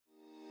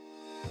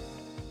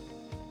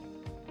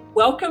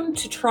Welcome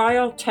to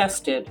Trial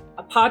Tested,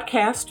 a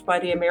podcast by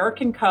the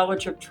American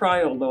College of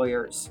Trial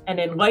Lawyers, an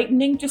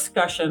enlightening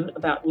discussion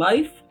about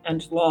life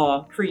and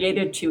law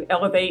created to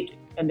elevate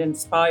and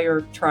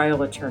inspire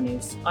trial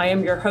attorneys. I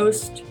am your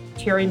host,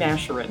 Terri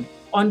Mascherin.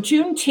 On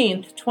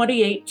Juneteenth,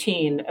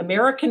 2018,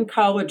 American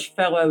College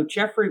Fellow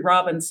Jeffery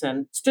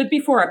Robinson stood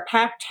before a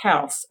packed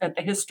house at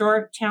the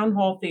historic Town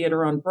Hall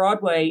Theater on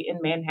Broadway in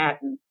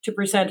Manhattan to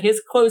present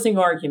his closing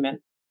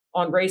argument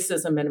on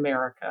racism in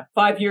America.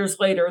 5 years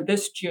later,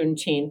 this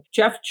Juneteenth,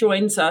 Jeff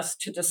joins us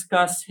to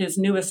discuss his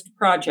newest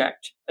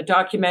project, a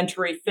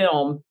documentary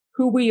film,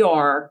 Who We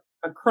Are,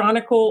 a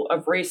Chronicle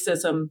of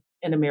Racism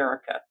in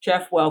America.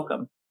 Jeff,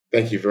 welcome.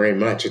 Thank you very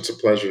much. It's a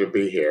pleasure to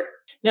be here.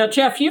 Now,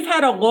 Jeff, you've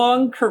had a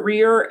long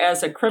career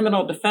as a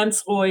criminal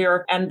defense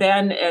lawyer and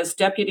then as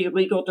deputy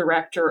legal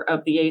director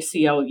of the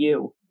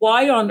ACLU.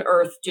 Why on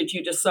earth did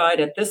you decide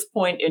at this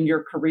point in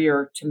your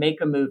career to make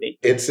a movie?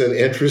 It's an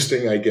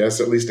interesting, I guess,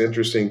 at least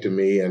interesting to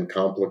me, and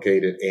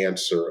complicated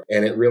answer.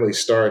 And it really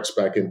starts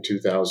back in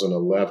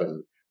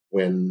 2011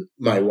 when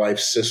my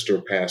wife's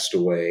sister passed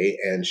away,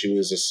 and she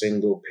was a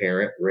single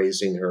parent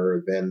raising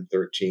her then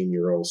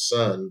 13-year-old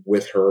son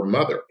with her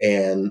mother.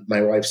 And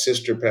my wife's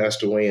sister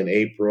passed away in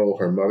April.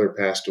 Her mother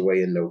passed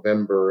away in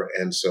November.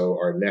 And so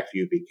our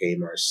nephew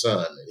became our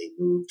son, and he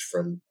moved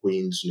from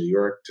Queens, New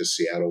York to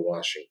Seattle,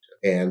 Washington.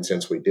 And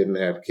since we didn't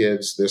have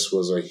kids, this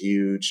was a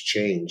huge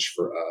change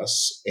for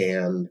us.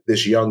 And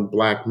this young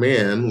Black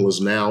man was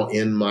now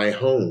in my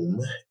home,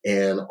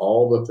 and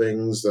all the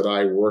things that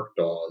I worked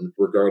on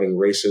regarding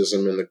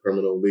racism in the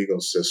criminal legal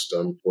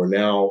system were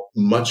now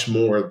much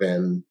more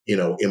than,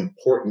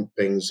 important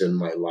things in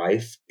my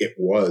life. It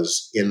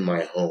was in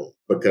my home,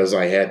 because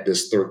I had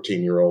this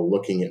 13-year-old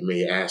looking at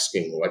me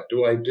asking, what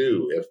do I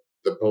do if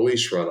the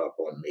police run up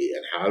on me,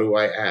 and how do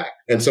I act?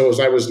 And so as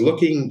I was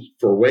looking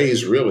for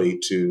ways really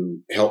to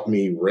help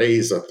me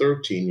raise a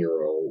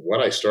 13-year-old,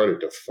 what I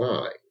started to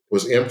find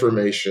was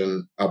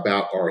information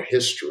about our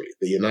history,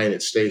 the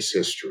United States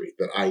history,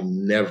 that I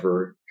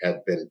never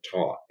had been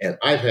taught. And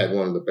I've had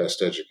one of the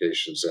best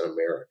educations in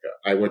America.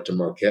 I went to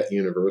Marquette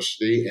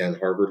University and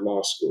Harvard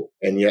Law School,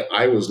 and yet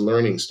I was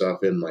learning stuff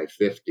in my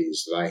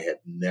 50s that I had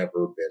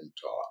never been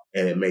taught.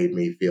 And it made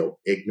me feel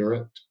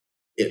ignorant.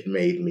 It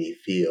made me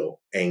feel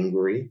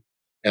angry,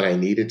 and I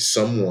needed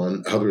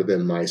someone other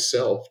than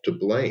myself to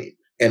blame.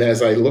 And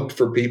as I looked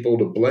for people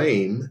to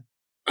blame,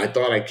 I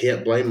thought, I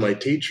can't blame my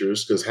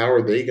teachers, because how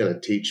are they going to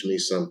teach me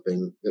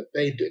something that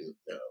they didn't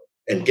know?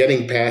 And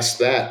getting past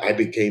that, I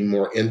became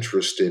more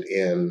interested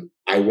in,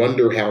 I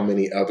wonder how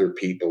many other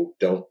people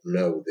don't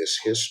know this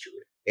history.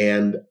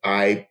 And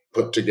I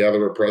put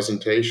together a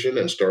presentation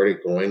and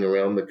started going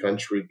around the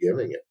country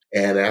giving it.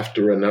 And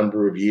after a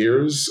number of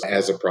years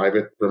as a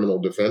private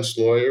criminal defense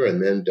lawyer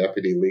and then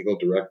deputy legal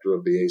director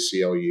of the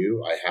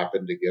ACLU, I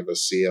happened to give a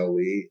CLE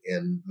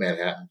in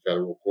Manhattan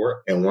Federal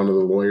Court. And one of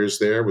the lawyers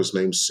there was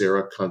named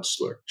Sarah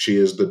Kunstler. She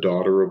is the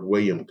daughter of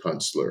William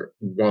Kunstler,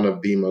 one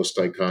of the most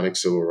iconic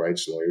civil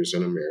rights lawyers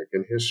in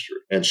American history.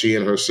 And she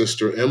and her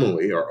sister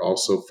Emily are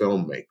also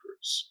filmmakers.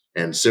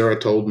 And Sarah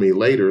told me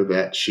later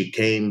that she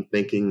came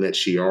thinking that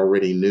she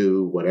already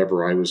knew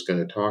whatever I was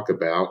going to talk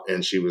about,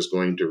 and she was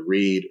going to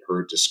read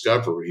her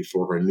discovery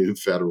for her new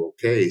federal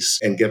case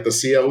and get the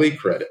CLE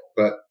credit.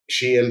 But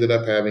she ended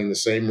up having the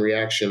same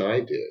reaction I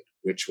did,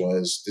 which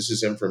was, this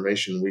is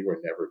information we were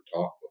never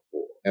taught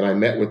before. And I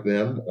met with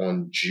them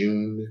on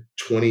June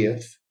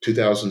 20th,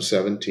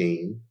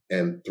 2017.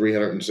 And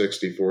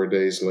 364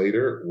 days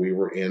later, we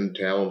were in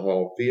Town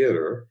Hall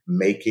Theater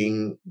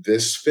making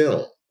this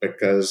film.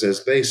 Because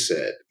as they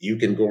said, you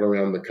can go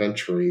around the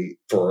country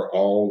for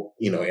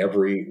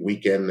every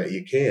weekend that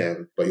you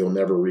can, but you'll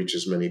never reach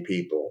as many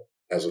people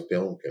as a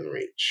film can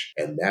reach.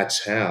 And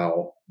that's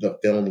how the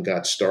film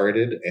got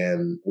started.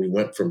 And we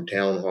went from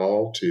town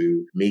hall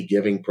to me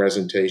giving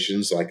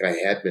presentations like I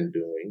had been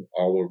doing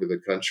all over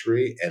the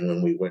country. And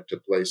when we went to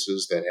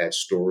places that had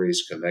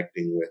stories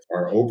connecting with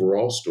our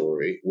overall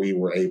story, we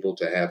were able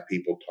to have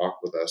people talk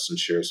with us and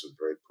share some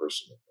very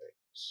personal things.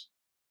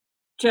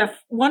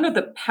 Jeff, one of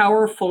the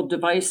powerful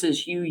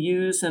devices you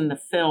use in the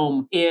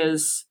film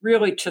is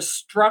really to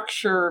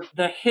structure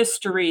the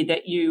history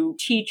that you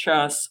teach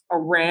us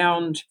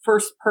around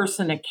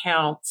first-person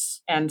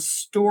accounts and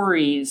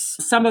stories,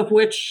 some of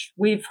which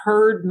we've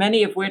heard,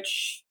 many of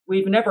which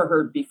we've never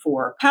heard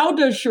before. How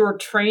does your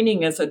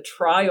training as a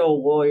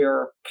trial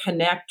lawyer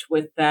connect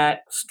with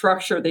that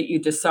structure that you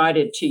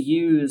decided to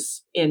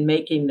use in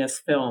making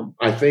this film?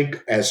 I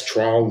think as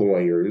trial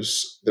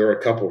lawyers, there are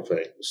a couple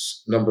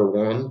things. Number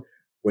one,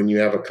 when you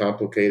have a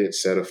complicated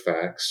set of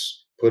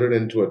facts, put it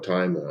into a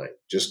timeline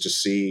just to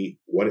see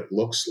what it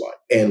looks like.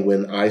 And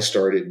when I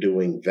started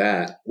doing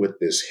that with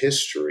this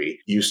history,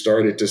 you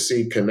started to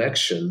see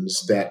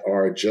connections that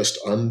are just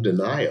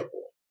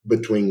undeniable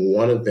between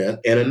one event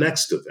and a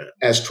next event.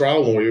 As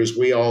trial lawyers,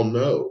 we all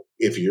know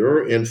if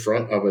you're in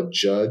front of a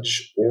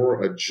judge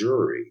or a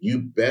jury, you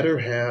better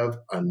have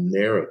a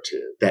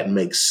narrative that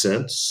makes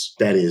sense,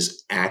 that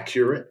is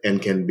accurate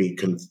and can be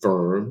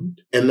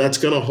confirmed, and that's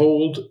going to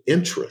hold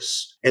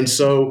interest. And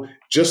so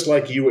Just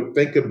like you would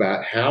think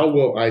about how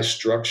will I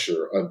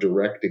structure a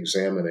direct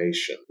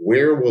examination?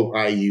 Where will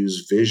I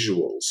use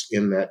visuals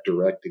in that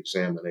direct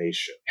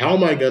examination? How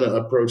am I going to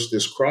approach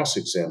this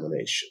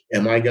cross-examination?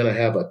 Am I going to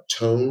have a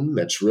tone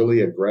that's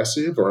really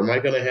aggressive, or am I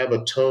going to have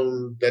a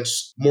tone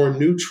that's more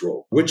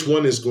neutral? Which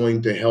one is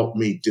going to help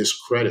me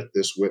discredit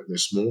this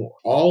witness more?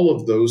 All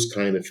of those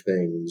kind of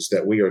things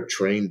that we are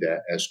trained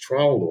at as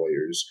trial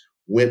lawyers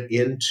went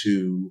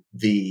into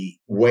the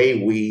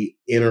way we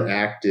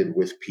interacted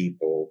with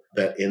people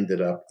that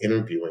ended up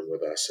interviewing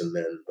with us, and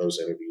then those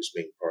interviews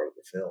being part of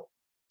the film.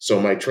 So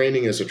my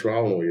training as a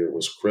trial lawyer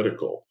was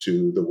critical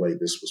to the way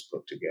this was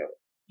put together.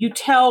 You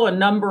tell a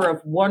number of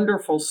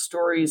wonderful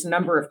stories, a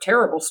number of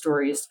terrible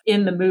stories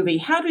in the movie.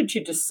 How did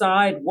you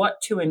decide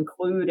what to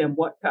include and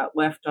what got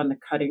left on the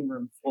cutting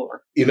room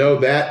floor?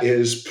 That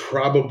is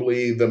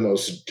probably the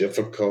most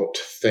difficult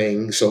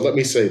thing. So let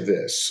me say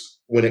this.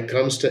 When it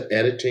comes to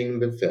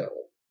editing the film,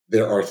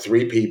 there are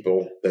three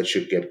people that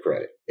should get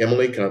credit: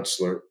 Emily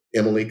Kunstler,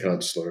 Emily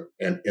Kunstler,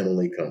 and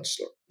Emily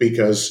Kunstler,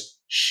 because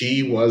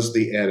she was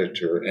the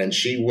editor and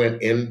she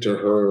went into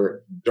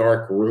her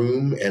dark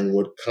room and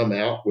would come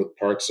out with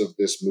parts of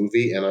this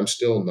movie. And I'm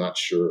still not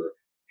sure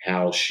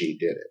how she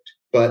did it.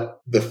 But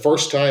the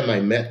first time I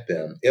met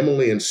them,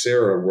 Emily and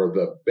Sarah were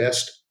the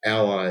best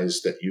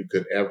allies that you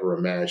could ever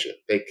imagine.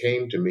 They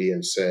came to me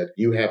and said,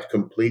 "You have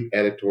complete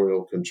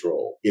editorial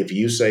control. If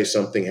you say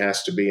something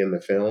has to be in the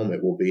film,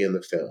 it will be in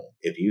the film.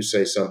 If you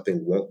say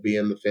something won't be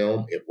in the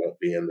film, it won't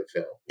be in the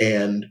film."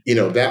 And,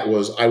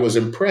 I was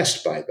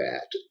impressed by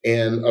that.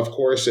 And of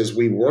course, as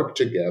we worked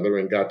together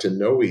and got to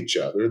know each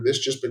other, this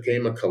just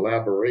became a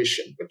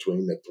collaboration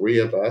between the three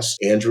of us: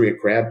 Andrea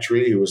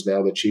Crabtree, who is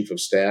now the chief of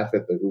staff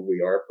at the Who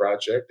We Are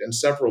Project, and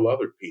several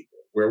other people,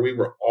 where we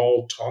were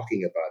all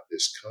talking about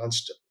this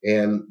constantly.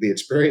 And the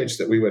experience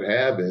that we would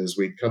have is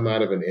we'd come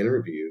out of an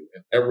interview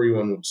and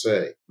everyone would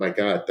say, "My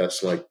God,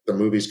 that's like the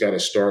movie's got to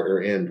start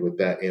or end with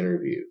that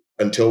interview,"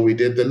 until we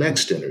did the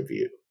next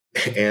interview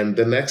and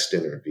the next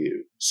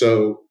interview.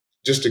 So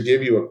just to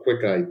give you a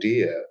quick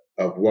idea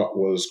of what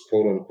was,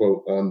 quote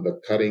unquote, on the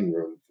cutting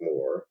room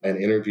floor: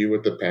 an interview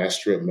with the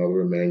pastor at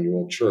Mother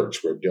Emanuel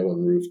Church, where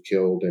Dylann Roof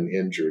killed and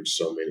injured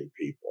so many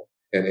people;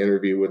 an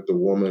interview with the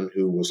woman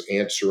who was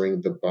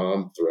answering the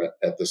bomb threat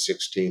at the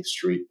 16th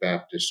Street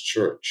Baptist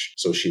Church.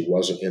 So she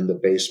wasn't in the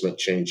basement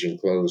changing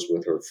clothes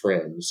with her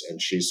friends, and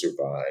she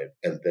survived,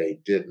 and they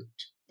didn't.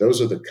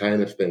 Those are the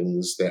kind of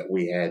things that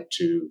we had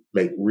to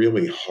make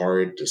really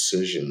hard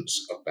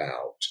decisions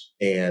about.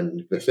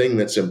 And the thing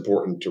that's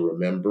important to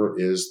remember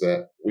is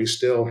that we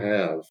still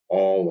have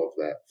all of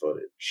that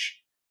footage.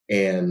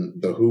 And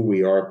the Who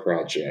We Are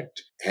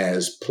Project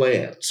has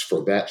plans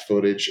for that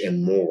footage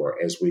and more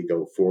as we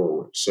go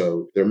forward.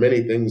 So there are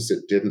many things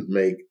that didn't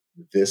make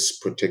this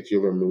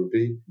particular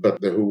movie,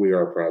 but the Who We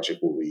Are Project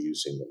will be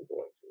using them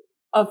going forward.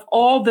 Of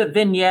all the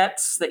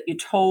vignettes that you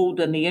told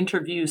and the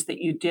interviews that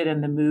you did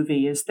in the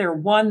movie, is there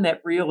one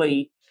that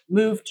really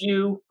moved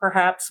you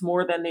perhaps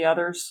more than the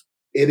others?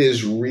 It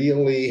is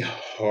really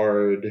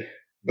hard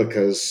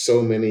because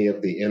so many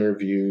of the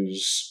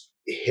interviews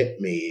hit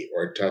me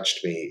or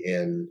touched me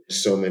in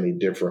so many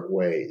different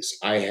ways.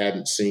 I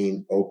hadn't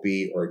seen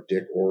Opie or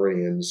Dick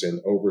Oriens in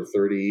over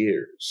 30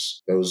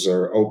 years.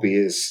 Opie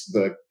is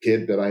the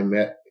kid that I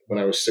met when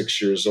I was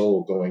 6 years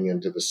old going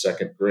into the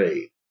second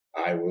grade.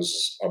 I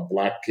was a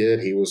black kid,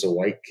 he was a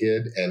white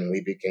kid, and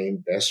we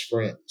became best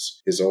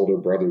friends. His older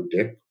brother,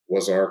 Dick,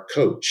 was our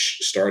coach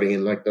starting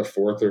in like the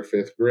fourth or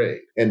fifth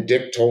grade. And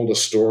Dick told a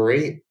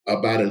story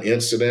about an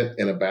incident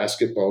in a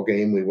basketball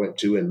game we went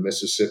to in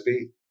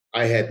Mississippi.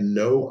 I had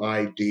no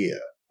idea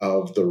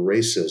of the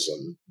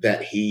racism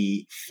that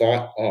he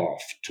fought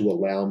off to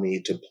allow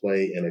me to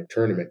play in a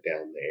tournament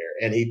down there.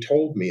 And he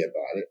told me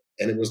about it.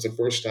 And it was the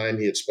first time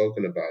he had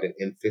spoken about it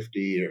in 50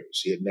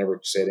 years. He had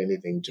never said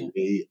anything to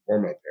me or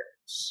my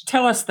parents.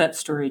 Tell us that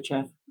story,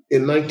 Jeff.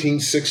 In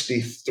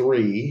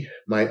 1963,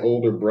 my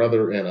older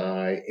brother and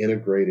I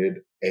integrated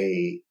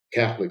a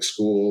Catholic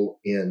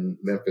school in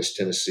Memphis,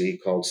 Tennessee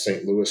called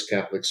St. Louis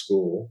Catholic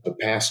School. The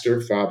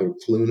pastor, Father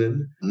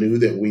Clunan, knew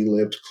that we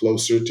lived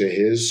closer to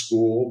his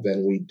school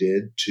than we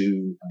did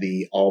to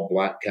the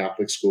all-black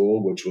Catholic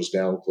school, which was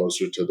down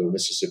closer to the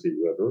Mississippi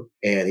River.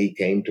 And he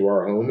came to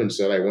our home and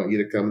said, "I want you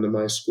to come to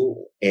my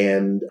school."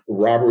 And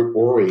Robert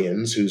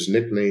Oriens, whose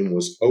nickname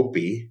was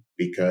Opie,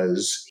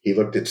 because he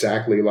looked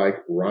exactly like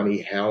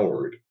Ronnie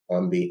Howard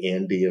on the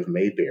Andy of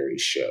Mayberry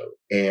show.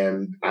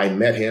 And I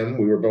met him.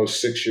 We were both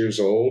 6 years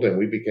old and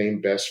we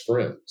became best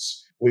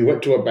friends. We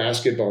went to a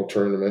basketball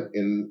tournament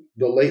in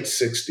the late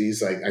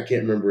 60s. I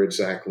can't remember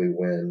exactly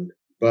when,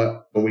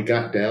 but when we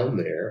got down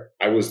there,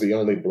 I was the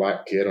only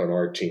black kid on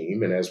our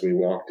team. And as we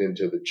walked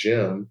into the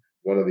gym,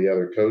 one of the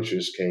other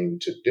coaches came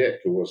to Dick,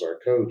 who was our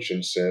coach,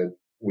 and said,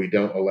 "We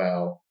don't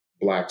allow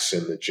blacks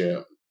in the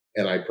gym."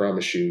 And I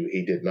promise you,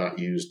 he did not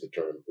use the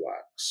term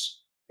blacks.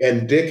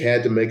 And Dick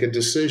had to make a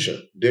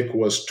decision. Dick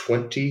was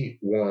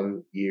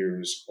 21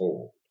 years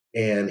old.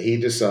 And he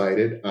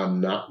decided,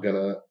 I'm not going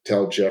to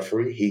tell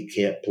Jeffrey he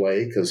can't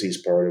play because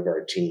he's part of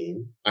our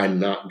team. I'm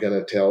not going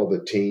to tell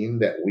the team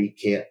that we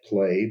can't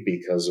play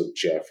because of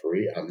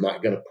Jeffrey. I'm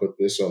not going to put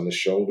this on the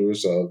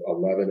shoulders of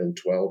 11 and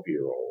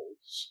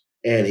 12-year-olds.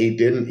 And he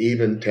didn't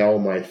even tell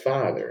my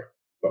father.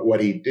 But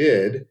what he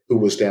did, who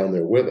was down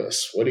there with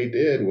us, what he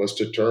did was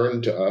to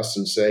turn to us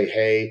and say,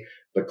 hey,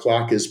 the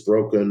clock is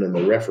broken and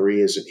the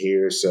referee isn't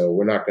here, so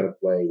we're not going to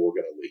play. We're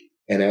going to leave.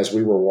 And as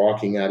we were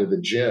walking out of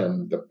the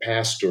gym, the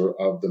pastor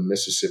of the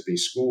Mississippi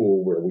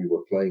school where we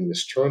were playing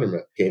this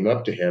tournament came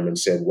up to him and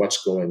said,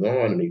 what's going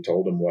on? And he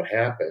told him what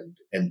happened.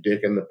 And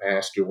Dick and the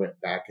pastor went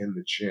back in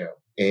the gym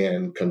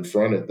and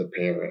confronted the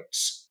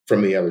parents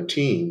from the other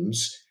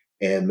teams.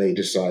 And they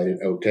decided,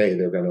 okay,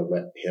 they're going to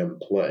let him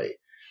play.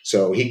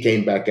 So he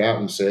came back out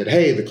and said,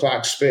 hey, the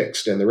clock's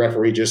fixed and the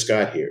referee just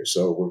got here,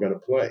 so we're going to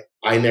play.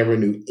 I never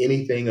knew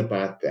anything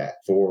about that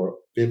for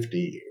 50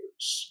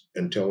 years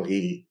until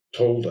he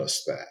told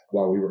us that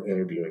while we were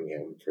interviewing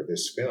him for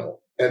this film.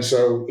 And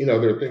so,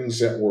 there are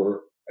things that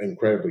were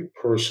incredibly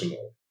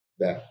personal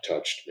that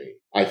touched me.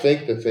 I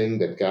think the thing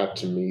that got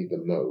to me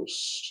the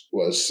most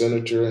was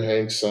Senator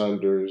Hank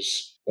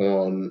Saunders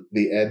on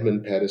the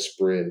Edmund Pettus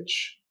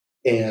Bridge.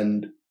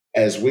 And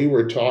as we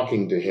were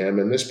talking to him,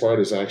 and this part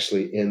is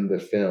actually in the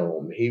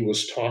film, he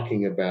was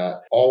talking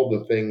about all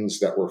the things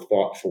that were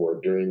fought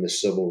for during the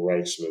civil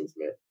rights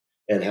movement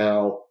and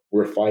how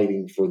we're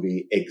fighting for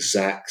the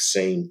exact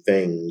same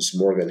things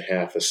more than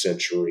half a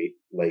century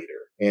later.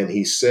 And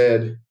he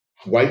said,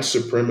 white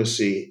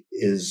supremacy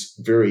is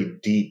very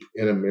deep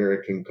in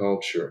American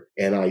culture,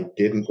 and I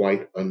didn't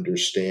quite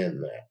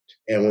understand that.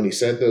 And when he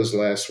said those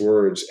last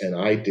words, and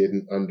I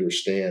didn't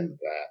understand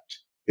that,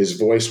 his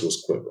voice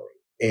was quivering.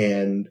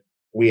 And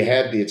we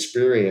had the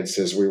experience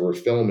as we were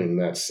filming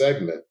that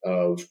segment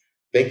of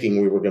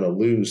thinking we were going to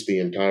lose the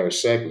entire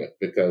segment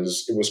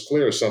because it was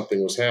clear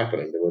something was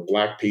happening. There were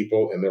Black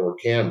people and there were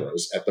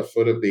cameras at the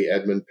foot of the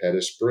Edmund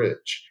Pettus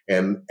Bridge.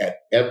 And at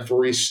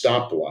every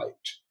stoplight,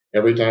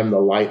 every time the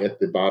light at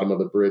the bottom of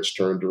the bridge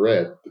turned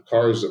red, the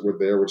cars that were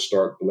there would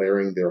start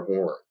blaring their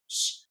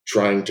horns,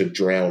 trying to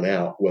drown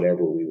out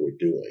whatever we were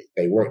doing.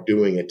 They weren't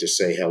doing it to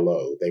say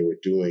hello. They were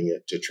doing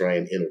it to try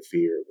and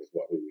interfere with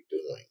what we were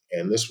doing.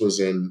 And this was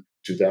in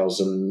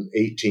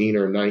 2018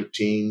 or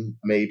 19,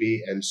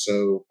 maybe. And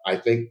so I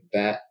think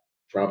that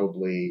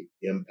probably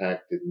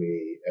impacted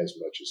me as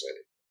much as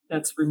anything.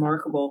 That's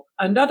remarkable.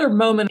 Another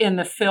moment in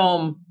the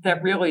film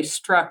that really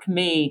struck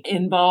me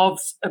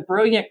involves a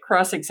brilliant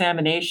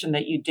cross-examination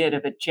that you did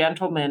of a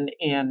gentleman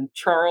in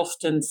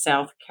Charleston,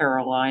 South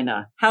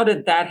Carolina. How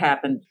did that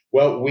happen?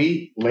 Well,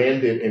 we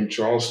landed in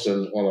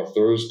Charleston on a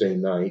Thursday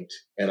night,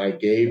 and I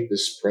gave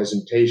this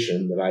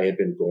presentation that I had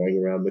been going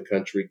around the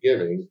country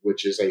giving,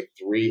 which is a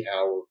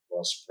 3-hour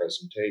plus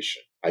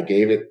presentation. I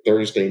gave it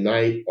Thursday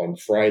night. On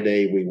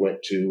Friday, we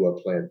went to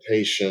a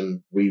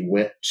plantation. We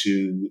went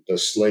to the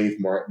Slave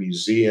Mart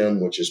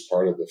Museum, which is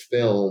part of the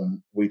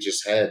film. We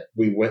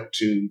went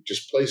to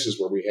just places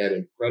where we had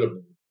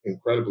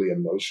incredibly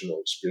emotional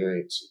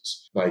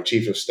experiences. My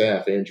chief of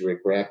staff, Andrea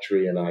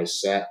Crabtree, and I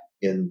sat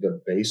in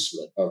the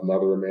basement of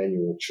Mother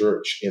Emanuel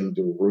Church in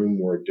the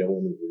room where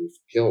Dylann Roof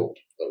killed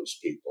those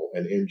people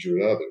and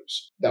injured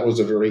others. That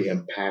was a very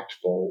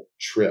impactful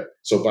trip.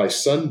 So by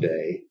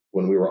Sunday,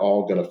 when we were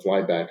all going to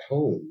fly back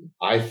home,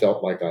 I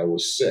felt like I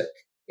was sick,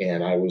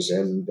 and I was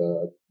in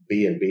the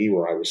B&B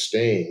where I was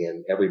staying,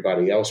 and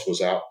everybody else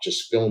was out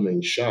just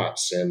filming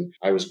shots, and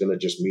I was going to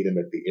just meet him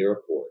at the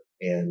airport.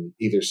 And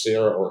either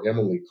Sarah or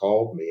Emily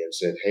called me and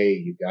said, hey,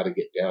 you've got to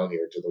get down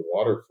here to the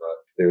waterfront.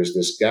 There's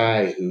this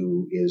guy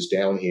who is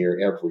down here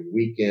every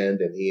weekend,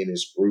 and he and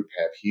his group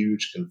have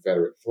huge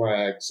Confederate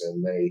flags,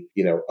 and they,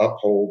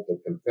 uphold the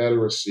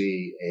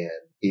Confederacy. And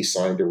he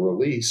signed a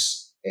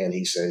release, and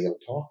he said he'll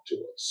talk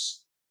to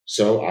us.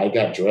 So I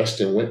got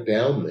dressed and went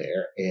down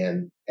there.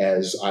 And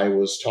as I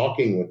was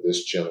talking with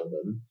this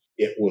gentleman,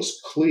 it was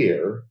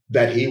clear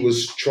that he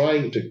was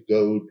trying to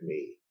goad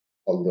me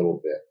a little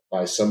bit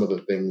by some of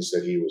the things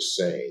that he was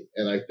saying.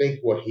 And I think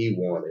what he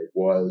wanted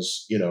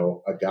was,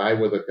 a guy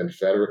with a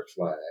Confederate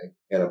flag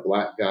and a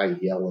Black guy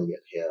yelling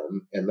at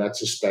him. And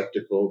that's a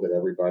spectacle that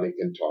everybody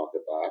can talk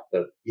about,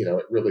 but,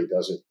 it really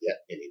doesn't get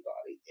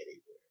anybody anywhere.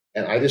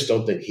 And I just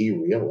don't think he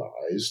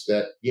realized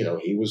that,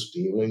 he was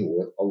dealing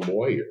with a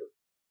lawyer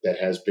that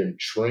has been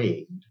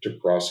trained to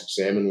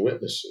cross-examine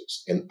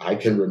witnesses. And I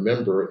can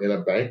remember in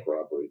a bank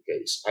robbery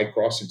case, I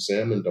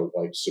cross-examined a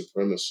white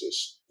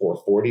supremacist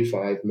for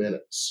 45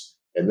 minutes.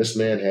 And this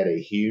man had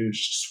a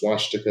huge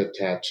swastika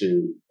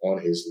tattoo on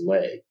his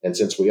leg. And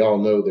since we all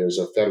know there's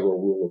a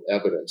federal rule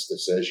of evidence that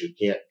says you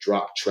can't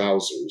drop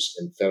trousers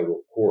in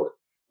federal court,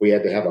 we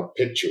had to have a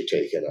picture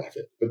taken of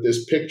it. But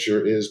this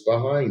picture is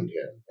behind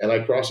him. And I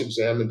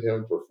cross-examined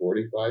him for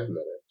 45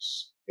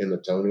 minutes in the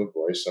tone of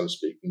voice I'm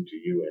speaking to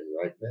you in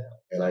right now.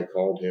 And I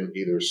called him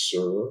either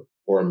sir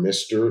or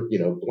Mr.,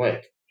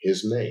 blank,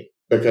 his name.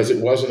 Because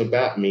it wasn't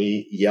about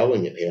me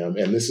yelling at him.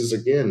 And this is,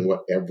 again,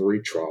 what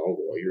every trial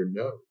lawyer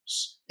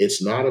knows.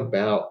 It's not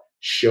about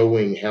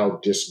showing how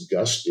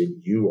disgusted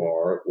you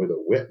are with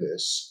a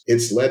witness.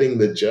 It's letting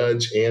the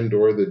judge and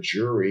or the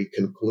jury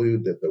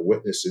conclude that the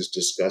witness is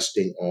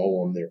disgusting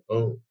all on their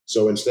own.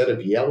 So instead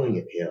of yelling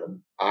at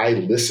him, I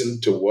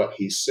listened to what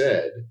he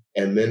said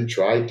and then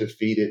tried to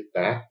feed it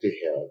back to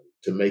him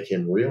to make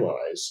him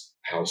realize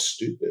how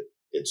stupid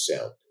it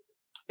sounded.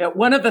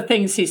 One of the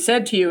things he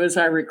said to you, as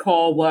I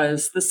recall,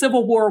 was the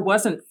Civil War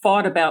wasn't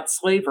fought about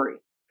slavery.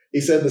 He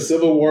said the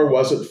Civil War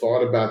wasn't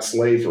fought about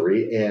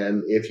slavery.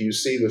 And if you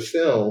see the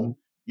film,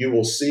 you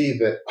will see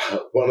that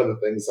one of the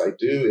things I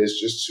do is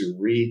just to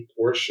read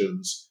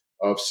portions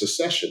of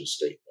secession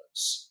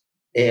statements.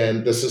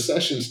 And the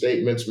secession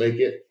statements make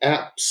it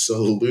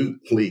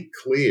absolutely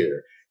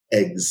clear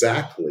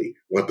exactly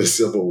what the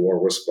Civil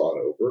War was fought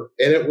over,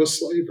 and it was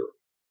slavery.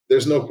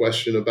 There's no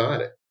question about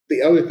it.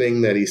 The other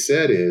thing that he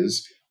said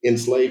is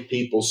enslaved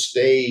people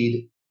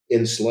stayed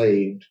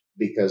enslaved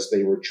because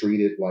they were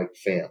treated like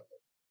family.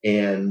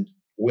 And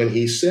when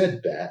he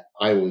said that,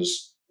 I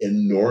was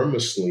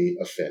enormously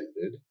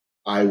offended.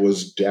 I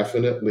was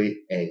definitely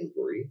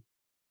angry,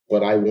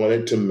 but I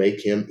wanted to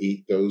make him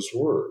eat those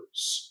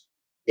words.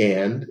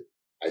 And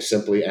I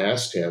simply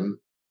asked him,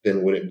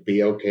 then would it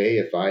be okay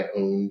if I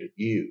owned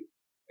you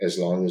as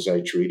long as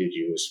I treated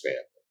you as family?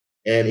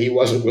 And he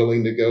wasn't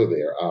willing to go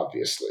there,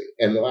 obviously.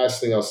 And the last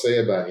thing I'll say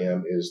about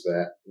him is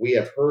that we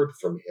have heard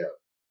from him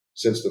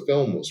since the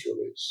film was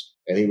released.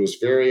 And he was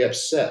very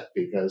upset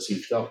because he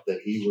felt that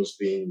he was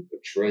being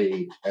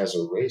portrayed as a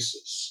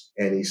racist.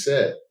 And he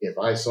said, if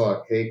I saw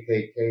a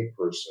KKK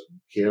person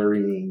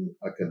carrying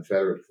a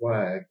Confederate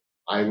flag,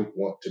 I would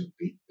want to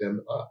beat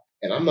them up.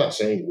 And I'm not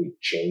saying we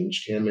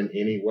changed him in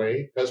any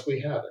way, because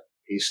we haven't.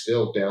 He's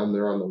still down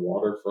there on the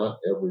waterfront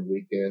every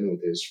weekend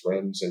with his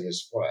friends and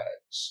his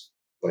flags.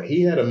 But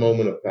he had a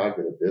moment of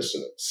cognitive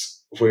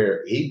dissonance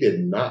where he did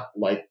not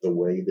like the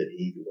way that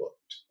he looked.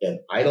 And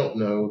I don't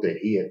know that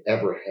he had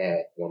ever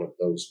had one of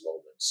those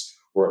moments,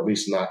 or at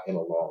least not in a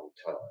long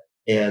time.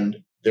 And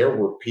there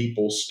were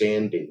people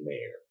standing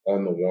there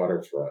on the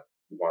waterfront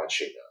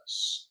watching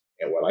us.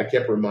 And what I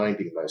kept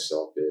reminding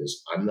myself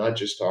is, I'm not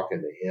just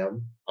talking to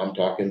him, I'm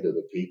talking to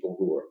the people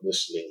who are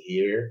listening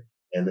here,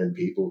 and then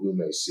people who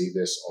may see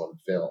this on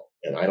film.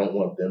 And I don't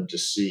want them to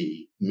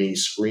see me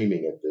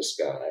screaming at this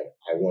guy.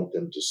 I want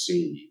them to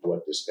see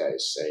what this guy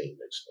is saying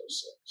makes no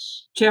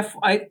sense. Jeff,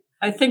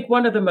 I think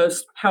one of the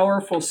most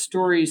powerful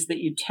stories that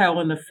you tell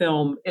in the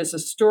film is a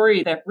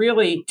story that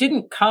really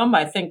didn't come,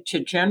 I think,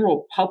 to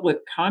general public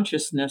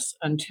consciousness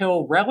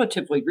until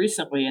relatively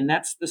recently, and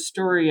that's the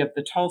story of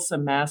the Tulsa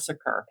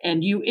Massacre.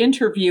 And you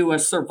interview a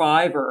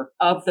survivor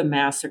of the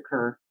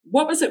massacre.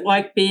 What was it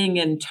like being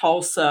in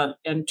Tulsa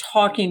and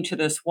talking to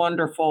this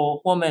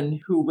wonderful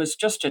woman who was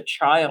just a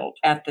child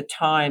at the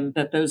time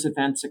that those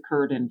events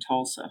occurred in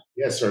Tulsa?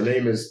 Yes, her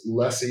name is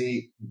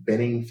Leslie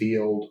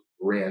Benningfield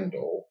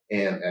Randall.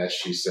 And as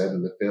she said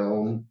in the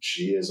film,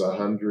 she is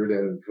 100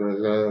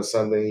 and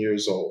something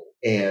years old.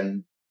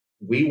 And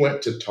we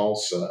went to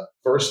Tulsa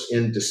first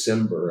in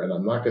December, and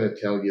I'm not going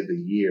to tell you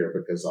the year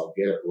because I'll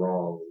get it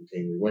wrong.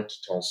 And we went to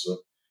Tulsa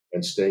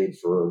and stayed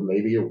for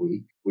maybe a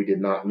week. We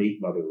did not meet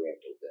Mother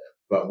Randall then,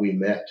 but we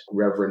met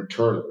Reverend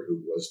Turner,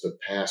 who was the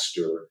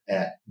pastor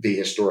at the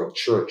historic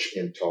church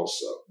in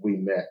Tulsa. We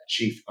met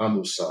Chief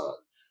Amusan,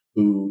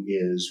 who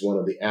is one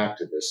of the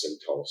activists in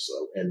Tulsa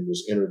and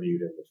was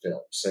interviewed in the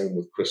film. Same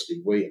with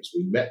Christy Williams.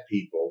 We met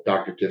people,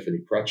 Dr. Tiffany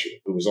Crutcher,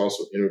 who was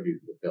also interviewed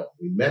in the film.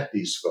 We met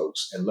these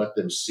folks and let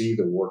them see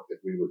the work that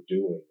we were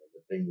doing and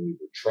the thing we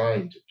were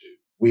trying to do.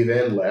 We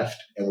then left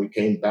and we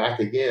came back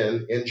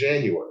again in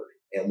January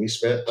and we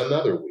spent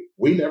another week.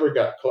 We never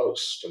got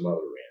close to Mother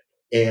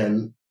Randall.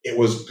 And it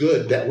was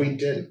good that we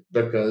didn't,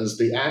 because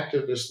the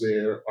activists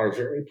there are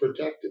very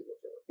protective of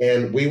her.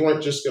 And we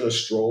weren't just going to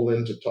stroll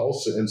into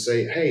Tulsa and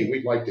say, hey,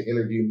 we'd like to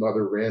interview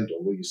Mother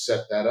Randall. Will you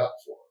set that up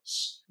for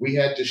us? We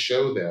had to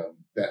show them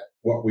that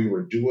what we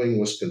were doing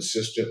was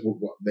consistent with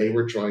what they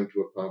were trying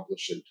to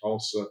accomplish in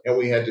Tulsa. And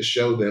we had to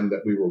show them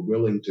that we were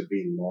willing to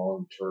be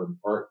long-term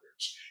partners.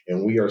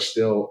 And we are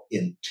still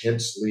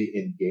intensely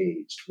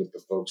engaged with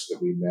the folks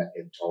that we met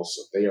in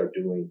Tulsa. They are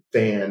doing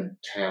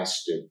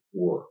fantastic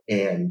work,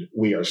 and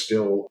we are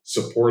still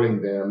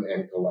supporting them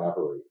and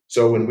collaborating.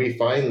 So when we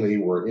finally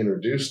were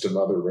introduced to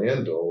Mother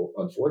Randall,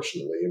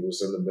 unfortunately, it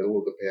was in the middle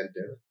of the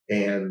pandemic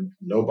and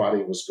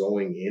nobody was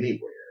going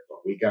anywhere. But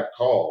we got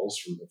calls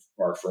from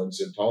our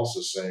friends in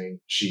Tulsa saying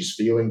she's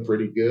feeling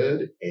pretty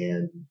good.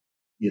 And,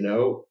 you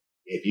know,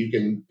 if you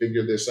can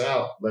figure this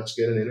out, let's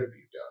get an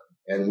interview done.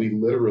 And we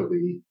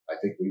literally, I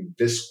think we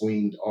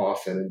visqueened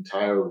off an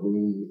entire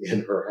room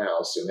in her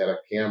house and had a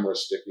camera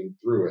sticking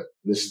through it.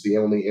 This is the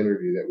only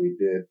interview that we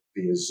did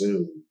via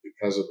Zoom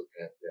because of the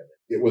pandemic.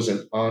 It was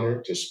an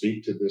honor to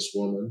speak to this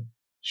woman.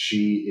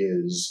 She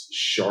is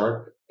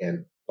sharp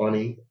and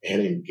funny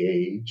and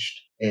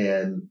engaged.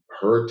 And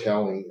her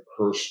telling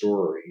her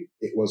story,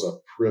 it was a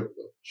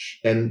privilege.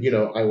 And, you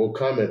know, I will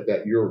comment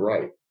that you're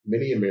right.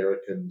 many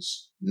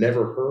Americans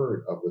never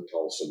heard of the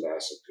Tulsa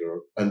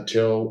Massacre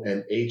until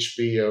an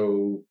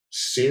HBO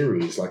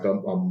series, like a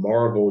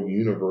Marvel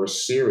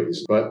Universe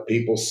series. But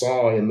people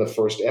saw in the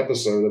first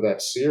episode of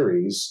that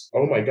series,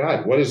 oh my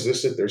God, what is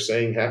this that they're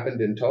saying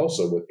happened in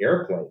Tulsa with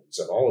airplanes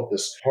and all of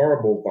this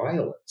horrible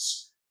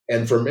violence?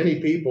 And for many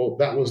people,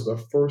 that was the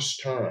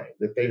first time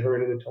that they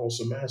heard of the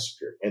Tulsa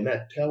Massacre. And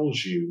that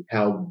tells you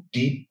how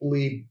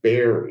deeply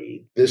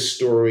buried this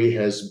story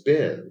has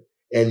been.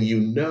 And you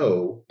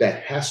know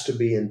that has to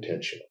be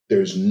intentional.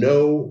 There's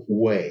no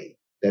way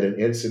that an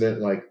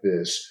incident like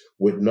this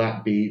would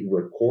not be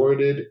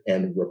recorded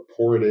and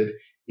reported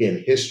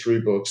in history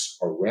books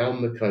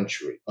around the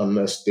country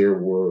unless there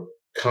were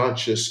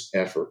conscious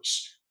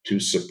efforts to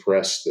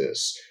suppress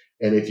this.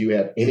 And if you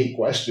have any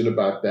question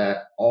about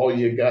that, all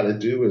you got to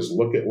do is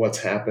look at what's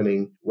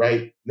happening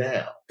right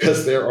now,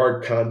 because there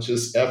are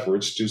conscious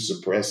efforts to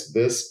suppress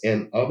this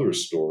and other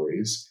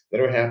stories that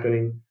are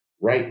happening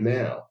right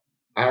now.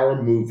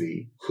 Our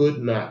movie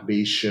could not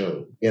be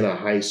shown in a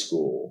high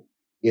school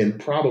in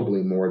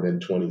probably more than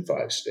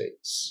 25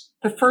 states.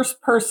 The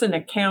first person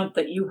account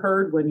that you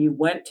heard when you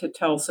went to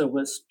Tulsa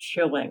was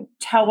chilling.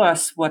 Tell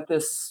us what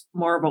this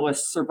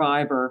marvelous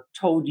survivor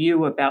told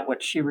you about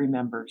what she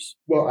remembers.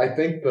 Well, I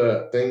think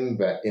the thing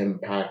that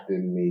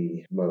impacted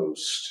me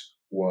most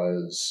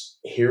was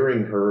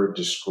hearing her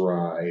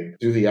describe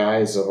through the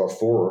eyes of a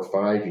 4 or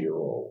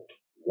 5-year-old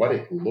what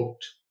it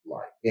looked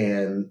like.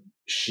 And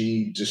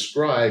she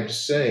described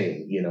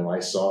saying, I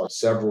saw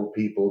several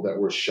people that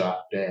were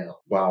shot down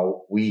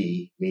while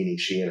we, meaning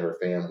she and her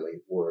family,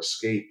 were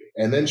escaping.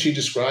 And then she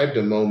described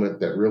a moment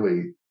that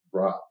really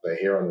brought the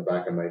hair on the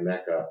back of my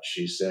neck up.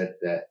 She said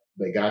that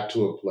they got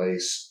to a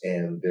place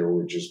and there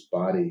were just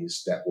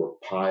bodies that were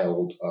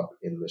piled up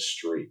in the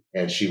street.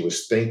 And she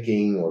was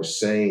thinking or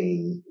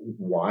saying,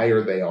 why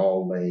are they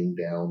all laying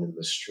down in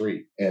the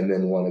street? And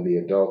then one of the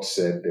adults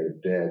said, they're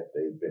dead,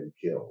 they've been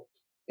killed.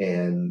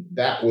 And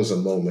that was a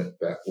moment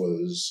that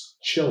was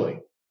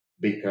chilling,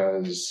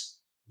 because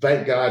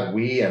thank God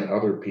we and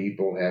other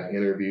people have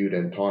interviewed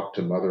and talked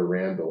to Mother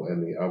Randall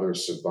and the other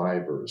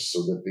survivors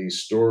so that these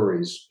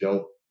stories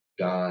don't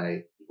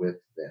die with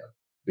them.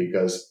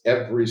 Because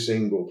every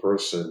single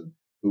person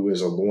who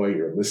is a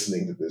lawyer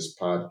listening to this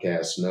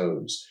podcast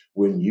knows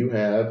when you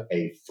have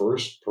a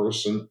first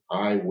person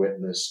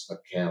eyewitness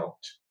account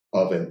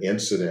of an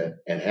incident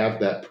and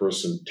have that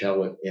person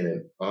tell it in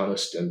an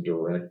honest and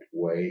direct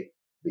way,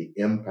 the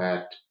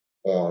impact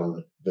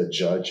on the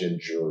judge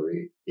and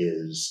jury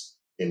is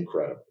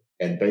incredible.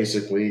 And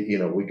basically,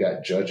 we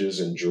got judges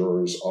and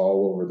jurors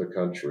all over the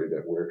country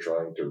that we're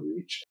trying to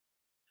reach.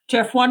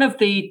 Jeff, one of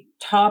the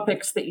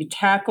topics that you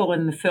tackle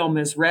in the film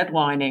is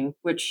redlining,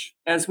 which,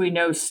 as we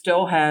know,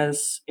 still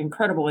has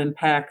incredible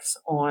impacts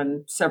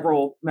on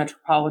several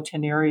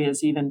metropolitan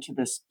areas even to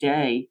this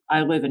day.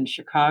 I live in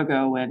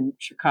Chicago, and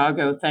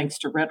Chicago, thanks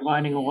to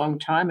redlining a long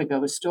time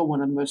ago, is still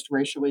one of the most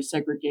racially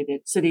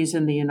segregated cities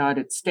in the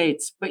United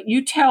States. But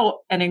you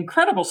tell an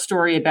incredible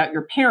story about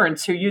your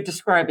parents, who you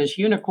describe as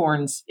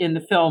unicorns in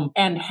the film,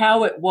 and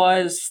how it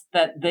was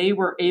that they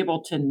were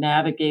able to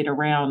navigate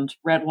around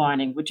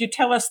redlining. Would you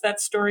tell us that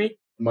story?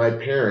 My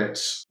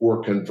parents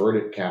were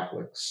converted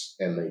Catholics,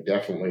 and they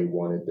definitely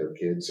wanted their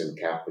kids in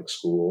Catholic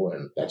school.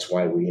 And that's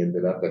why we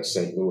ended up at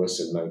St. Louis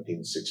in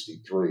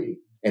 1963.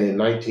 And in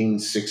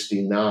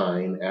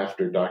 1969,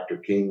 after Dr.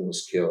 King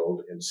was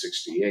killed in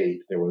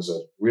 68, there was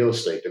a real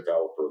estate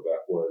developer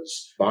that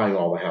was buying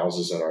all the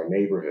houses in our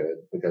neighborhood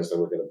because they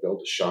were going to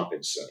build a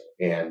shopping center.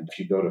 And if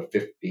you go to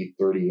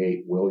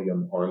 5038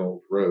 William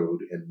Arnold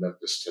Road in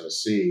Memphis,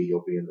 Tennessee,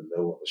 you'll be in the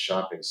middle of a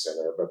shopping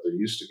center, but there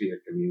used to be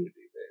a community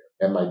there.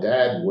 And my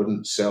dad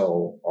wouldn't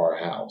sell our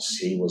house.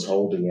 He was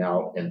holding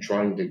out and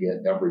trying to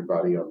get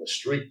everybody on the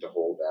street to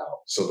hold out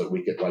so that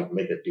we could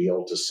make a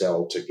deal to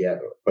sell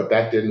together. But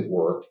that didn't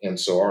work. And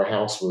so our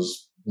house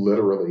was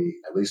literally,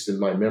 at least in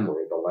my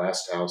memory, the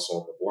last house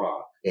on the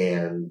block.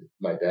 And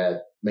my dad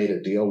made a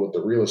deal with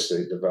the real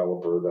estate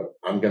developer that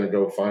I'm going to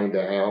go find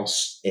a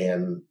house,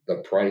 and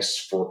the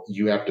price for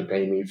you have to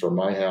pay me for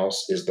my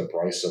house is the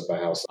price of the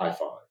house I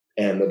find.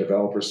 And the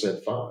developer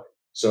said, fine.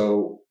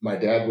 So my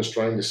dad was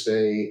trying to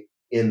stay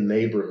in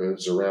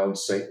neighborhoods around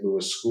St.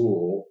 Louis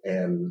School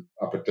and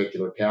a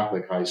particular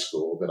Catholic high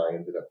school that I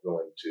ended up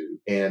going to.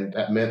 And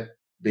that meant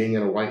being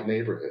in a white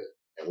neighborhood.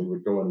 And we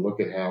would go and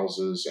look at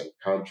houses, and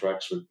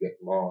contracts would get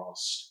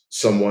lost.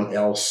 Someone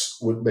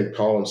else they'd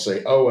call and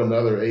say, oh,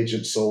 another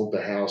agent sold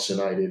the house and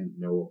I didn't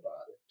know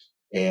about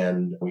it.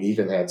 And we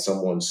even had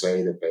someone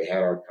say that they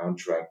had our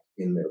contract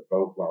in their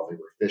boat while they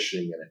were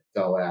fishing and it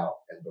fell out.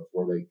 And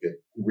before they could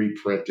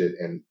reprint it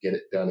and get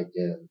it done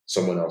again,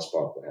 someone else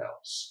bought the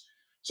house.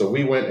 So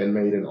we went and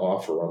made an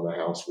offer on the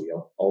house we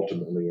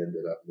ultimately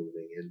ended up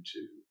moving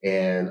into.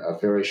 And a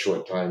very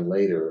short time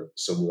later,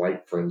 some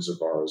white friends of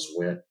ours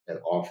went and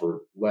offered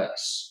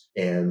less.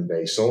 And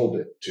they sold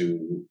it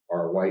to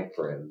our white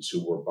friends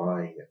who were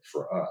buying it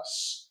for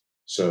us.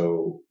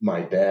 So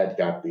my dad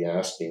got the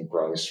asking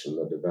price from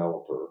the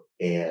developer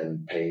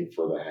and paid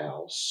for the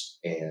house,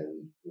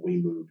 and we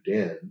moved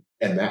in.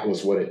 And that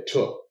was what it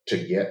took to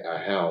get a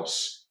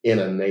house in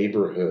a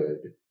neighborhood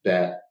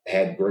that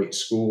had great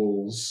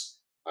schools,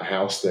 a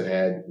house that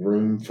had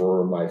room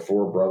for my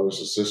four brothers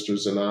and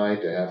sisters and I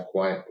to have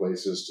quiet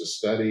places to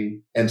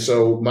study. And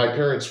so my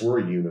parents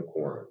were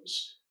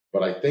unicorns.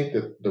 But I think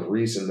that the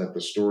reason that the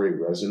story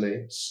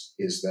resonates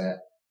is that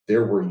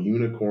there were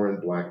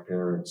unicorn Black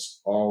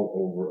parents all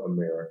over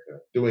America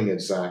doing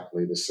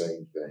exactly the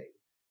same thing.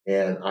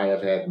 And I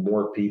have had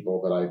more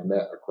people that I've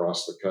met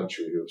across the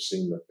country who have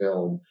seen the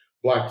film,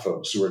 Black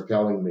folks who are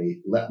telling me,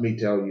 let me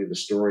tell you the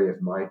story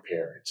of my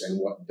parents and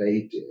what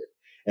they did.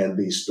 And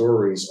these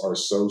stories are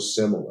so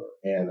similar.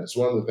 And it's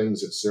one of the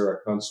things that Sarah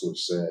Kunstler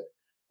said,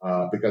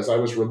 because I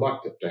was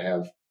reluctant to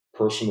have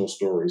personal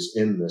stories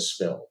in this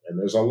film. And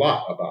there's a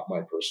lot about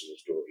my personal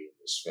story in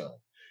this film.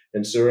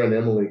 And Sarah and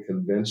Emily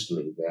convinced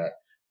me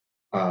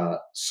that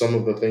some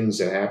of the things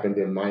that happened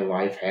in my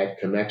life had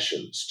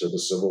connections to the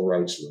civil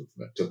rights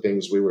movement, to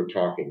things we were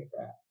talking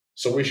about.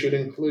 So we should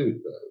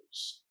include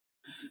those.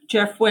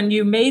 Jeff, when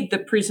you made the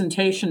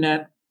presentation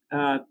at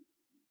Town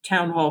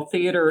Hall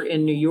Theater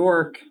in New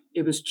York,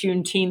 it was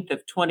Juneteenth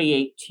of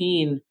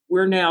 2018.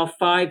 We're now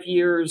 5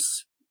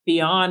 years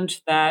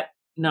beyond that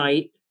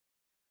night.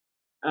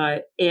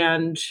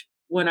 And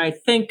when I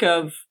think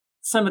of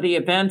some of the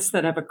events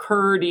that have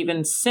occurred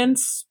even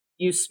since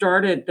you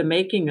started the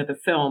making of the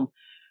film,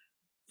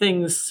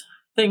 things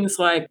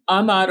like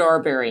Ahmaud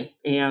Arbery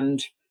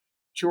and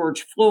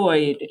George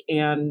Floyd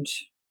and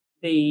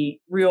the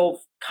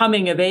real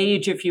coming of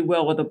age, if you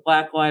will, of the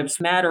Black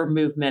Lives Matter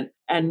movement.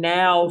 And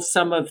now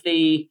some of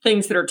the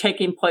things that are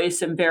taking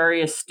place in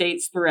various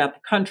states throughout the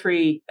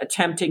country,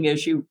 attempting,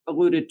 as you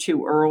alluded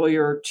to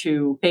earlier,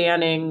 to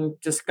banning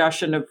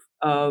discussion of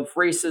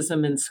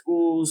racism in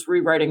schools,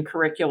 rewriting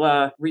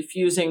curricula,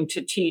 refusing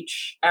to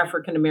teach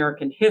African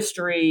American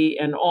history,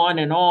 and on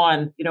and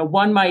on. You know,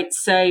 one might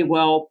say,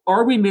 well,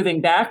 are we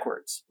moving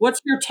backwards?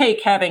 What's your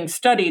take, having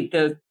studied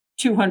the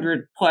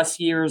 200 plus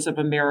years of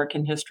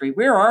American history?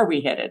 Where are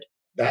we headed?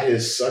 That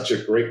is such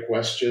a great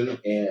question.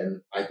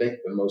 And I think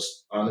the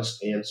most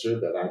honest answer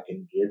that I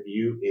can give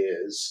you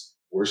is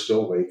we're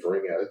still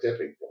wavering at a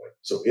tipping point.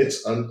 So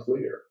it's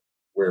unclear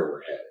where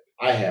we're headed.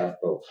 I have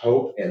both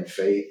hope and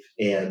faith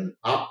and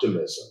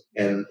optimism.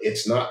 And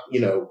it's not,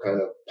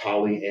 kind of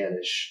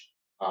Pollyannish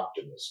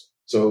optimism.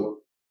 So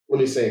let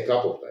me say a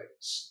couple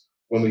things.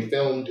 When we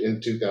filmed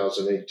in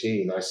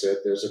 2018, I said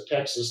there's a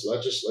Texas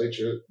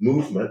legislature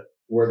movement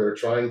where they're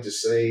trying to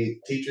say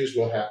teachers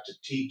will have to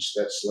teach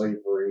that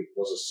slavery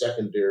was a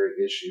secondary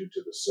issue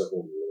to the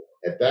Civil War.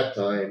 At that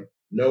time,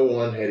 no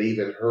one had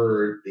even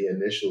heard the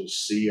initial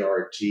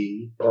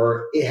CRT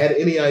or had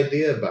any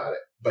idea about it.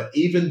 But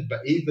even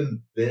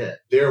then,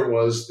 there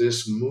was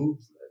this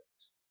movement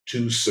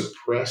to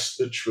suppress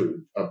the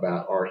truth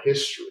about our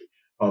history,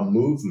 a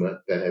movement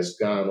that has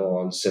gone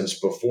on since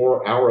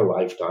before our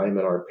lifetime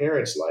and our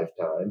parents'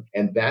 lifetime.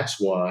 And that's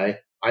why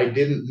I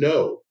didn't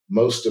know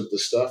most of the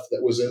stuff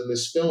that was in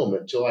this film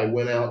until I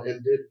went out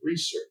and did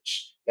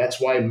research. That's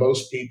why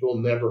most people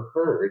never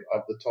heard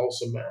of the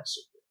Tulsa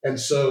Massacre. And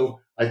so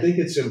I think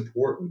it's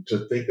important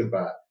to think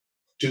about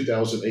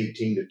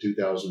 2018 to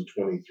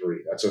 2023.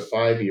 That's a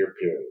 5-year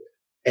period.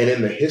 And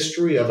in the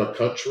history of a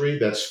country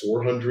that's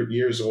 400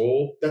 years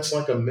old, that's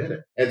like a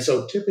minute. And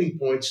so tipping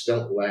points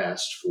don't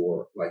last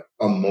for like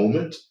a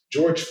moment.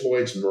 George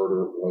Floyd's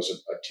murder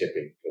wasn't a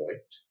tipping point.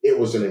 It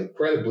was an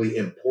incredibly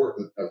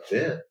important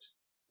event,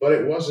 but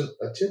it wasn't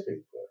a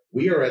tipping point.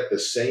 We are at the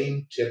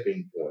same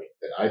tipping point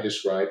that I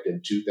described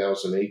in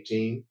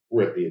 2018.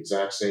 We're at the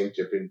exact same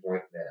tipping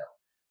point now,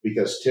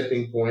 because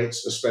tipping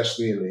points,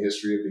 especially in the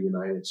history of the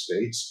United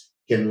States,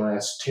 can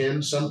last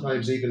 10,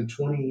 sometimes even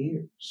 20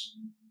 years.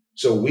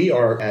 So we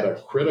are at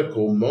a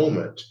critical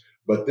moment,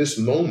 but this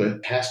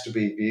moment has to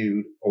be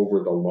viewed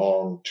over the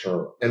long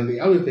term. And the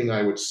other thing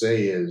I would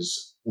say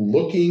is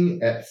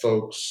looking at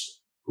folks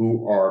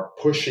who are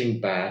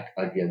pushing back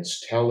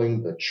against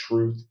telling the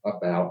truth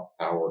about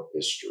our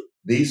history.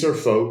 These are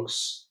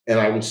folks, and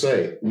I will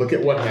say, look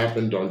at what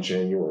happened on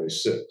January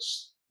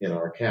 6th in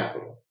our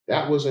Capitol.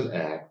 That was an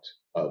act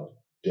of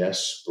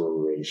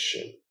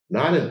desperation,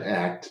 not an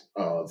act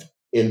of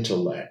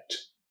intellect.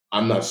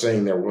 I'm not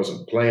saying there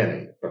wasn't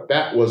planning, but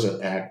that was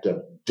an act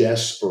of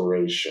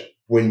desperation.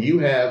 When you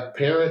have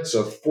parents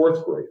of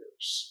fourth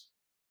graders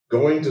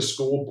going to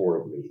school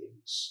board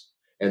meetings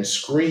and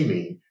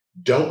screaming,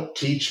 "Don't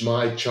teach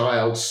my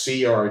child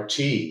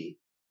CRT,"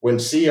 when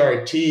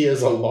CRT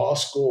is a law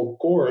school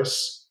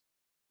course,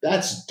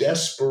 that's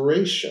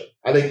desperation.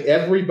 I think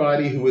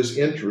everybody who is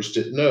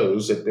interested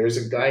knows that there's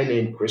a guy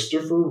named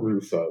Christopher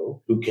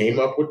Rufo who came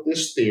up with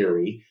this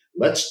theory.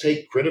 Let's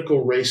take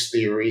critical race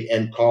theory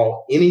and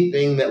call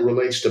anything that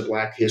relates to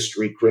Black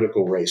history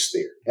critical race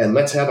theory. And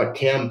let's have a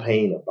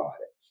campaign about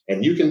it.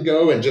 And you can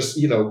go and just,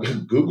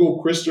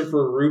 Google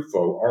Christopher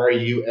Rufo,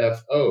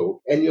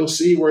 Rufo, and you'll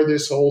see where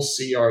this whole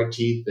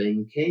CRT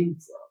thing came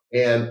from.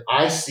 And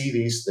I see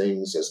these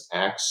things as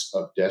acts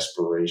of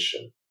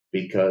desperation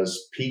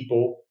because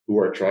people who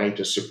are trying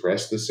to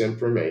suppress this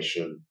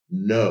information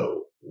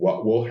know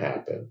what will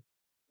happen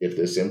if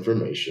this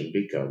information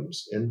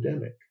becomes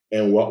endemic.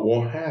 And what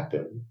will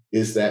happen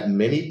is that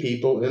many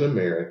people in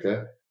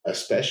America,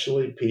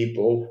 especially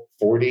people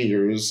 40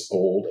 years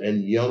old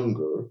and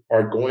younger,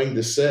 are going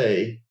to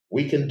say,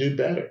 we can do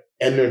better.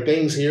 And there are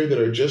things here that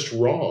are just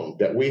wrong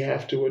that we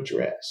have to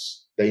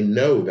address. They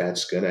know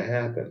that's going to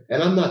happen.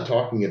 And I'm not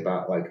talking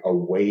about like a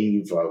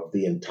wave of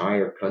the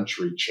entire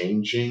country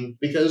changing,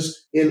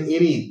 because in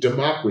any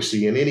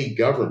democracy, in any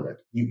government,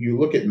 you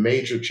look at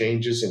major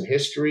changes in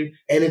history,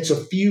 and it's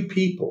a few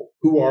people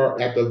who are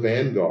at the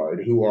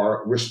vanguard, who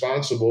are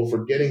responsible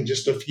for getting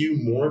just a few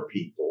more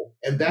people.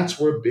 And that's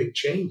where big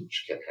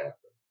change can happen.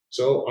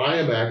 So I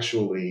am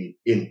actually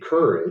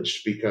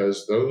encouraged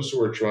because those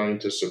who are trying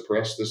to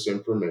suppress this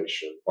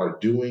information are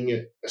doing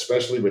it,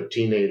 especially with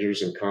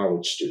teenagers and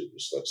college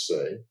students, let's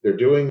say. They're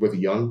doing it with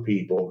young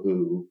people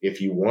who, if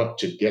you want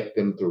to get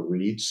them to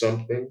read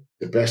something,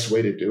 the best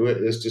way to do it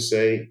is to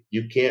say,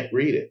 you can't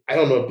read it. I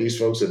don't know if these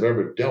folks have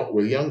ever dealt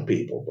with young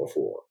people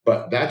before,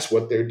 but that's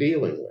what they're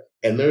dealing with.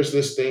 And there's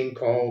this thing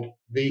called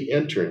the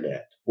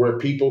internet, where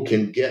people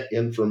can get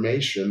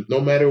information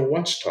no matter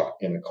what's taught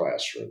in a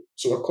classroom.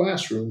 So a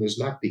classroom is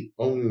not the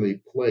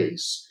only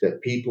place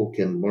that people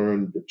can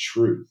learn the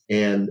truth.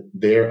 And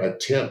their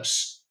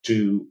attempts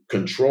to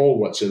control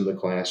what's in the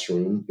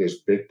classroom,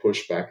 there's big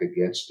pushback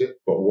against it.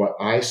 But what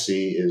I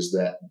see is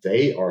that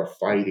they are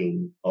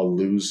fighting a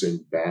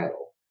losing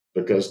battle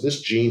because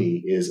this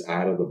genie is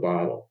out of the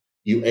bottle.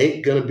 You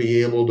ain't going to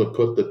be able to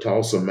put the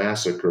Tulsa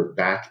massacre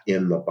back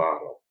in the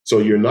bottle. So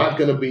you're not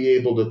going to be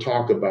able to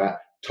talk about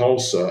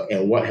Tulsa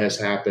and what has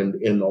happened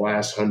in the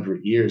last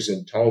 100 years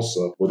in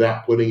Tulsa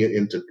without putting it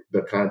into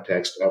the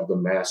context of the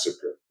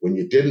massacre. When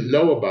you didn't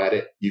know about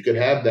it, you could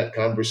have that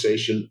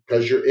conversation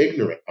because you're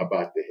ignorant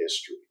about the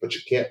history, but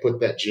you can't put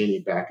that genie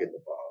back in the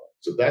bottle.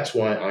 So that's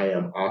why I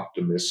am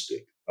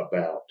optimistic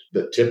about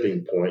the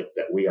tipping point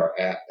that we are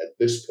at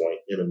this point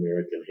in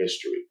American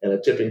history, and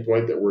a tipping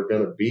point that we're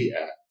going to be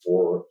at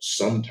for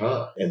some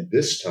time. And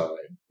this time,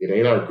 it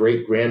ain't our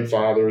great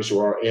grandfathers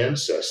or our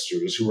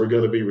ancestors who are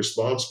going to be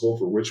responsible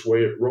for which way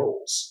it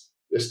rolls.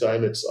 This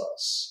time it's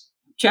us.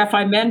 Jeff,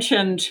 I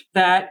mentioned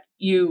that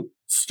you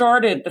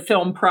started the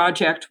film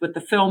project with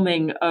the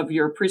filming of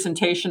your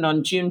presentation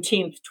on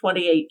Juneteenth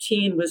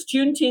 2018. Was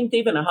Juneteenth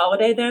even a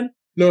holiday then?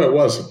 No, it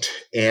wasn't.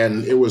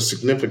 And it was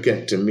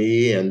significant to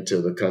me and to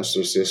the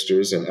Kunstler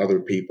sisters and other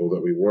people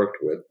that we worked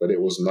with, but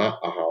it was not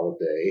a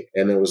holiday.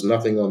 And there was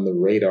nothing on the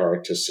radar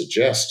to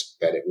suggest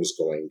that it was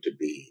going to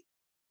be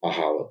a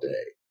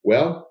holiday.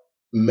 Well,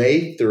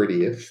 May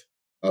 30th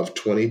of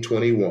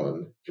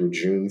 2021 through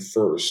June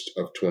 1st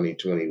of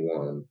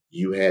 2021,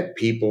 you had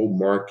people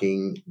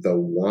marking the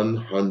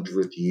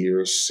 100th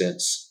year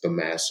since the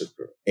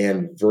massacre.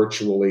 And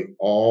virtually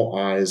all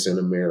eyes in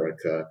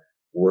America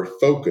were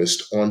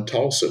focused on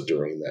Tulsa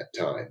during that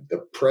time. The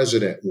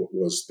president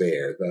was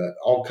there.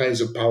 All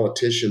kinds of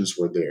politicians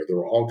were there. There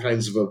were all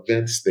kinds of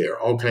events there,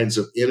 all kinds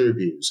of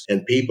interviews,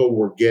 and people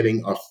were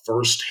getting a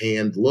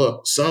firsthand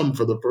look, some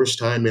for the first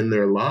time in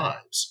their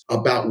lives,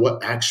 about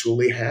what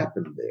actually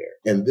happened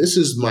there. And this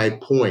is my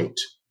point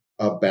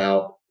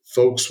about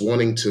folks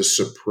wanting to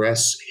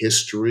suppress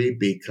history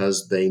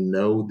because they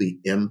know the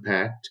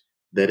impact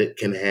that it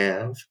can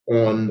have.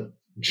 On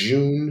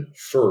June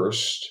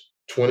 1st,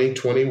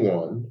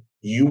 2021,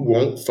 you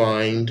won't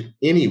find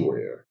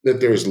anywhere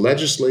that there's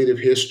legislative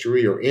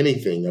history or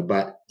anything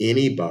about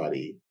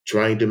anybody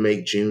trying to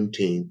make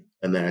Juneteenth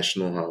a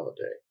national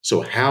holiday. So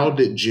how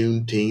did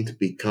Juneteenth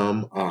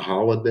become a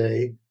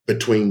holiday?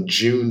 Between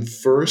June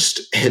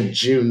 1st and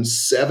June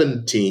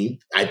 17th,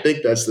 I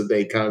think that's the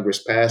day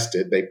Congress passed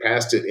it. They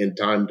passed it in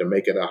time to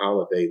make it a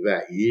holiday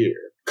that year.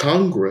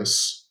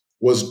 Congress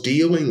was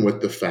dealing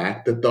with the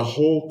fact that the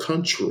whole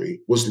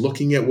country was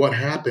looking at what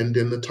happened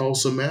in the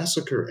Tulsa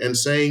massacre and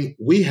saying,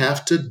 we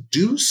have to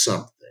do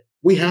something.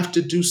 We have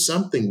to do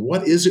something.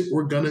 What is it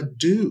we're going to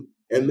do?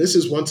 And this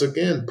is once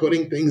again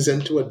putting things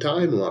into a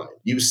timeline.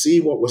 You see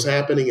what was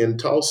happening in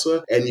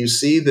Tulsa, and you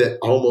see that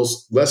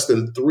almost less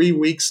than 3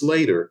 weeks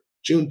later,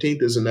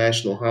 Juneteenth is a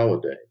national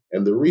holiday.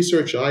 And the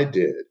research I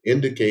did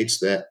indicates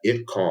that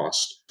it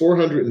cost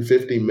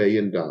 $450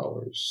 million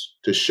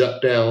to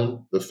shut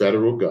down the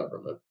federal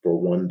government for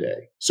one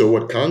day. So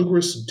what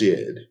Congress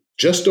did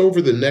just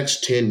over the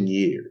next 10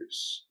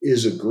 years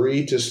is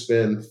agree to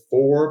spend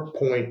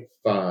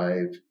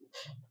 $4.5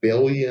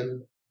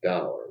 billion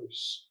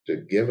to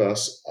give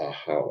us a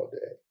holiday.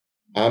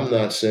 I'm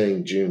not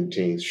saying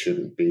Juneteenth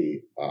shouldn't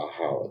be a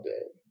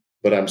holiday,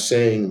 but I'm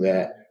saying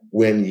that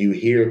when you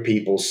hear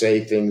people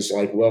say things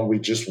like, well, we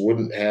just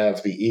wouldn't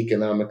have the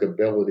economic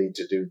ability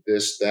to do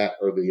this, that,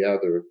 or the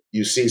other,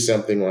 you see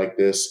something like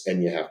this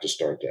and you have to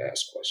start to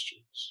ask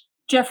questions.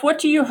 Jeff, what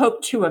do you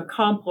hope to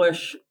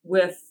accomplish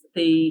with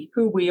the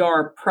Who We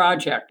Are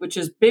project, which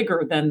is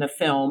bigger than the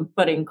film,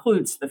 but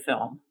includes the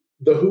film?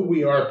 The Who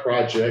We Are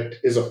project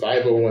is a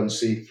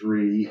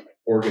 501c3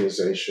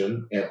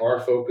 organization, and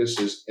our focus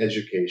is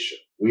education.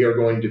 We are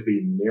going to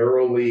be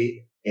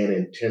narrowly and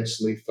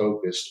intensely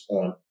focused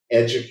on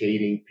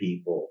educating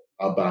people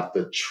about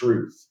the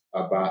truth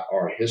about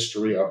our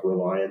history of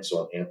reliance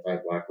on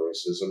anti-Black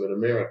racism in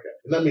America.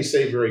 And let me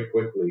say very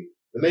quickly,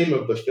 the name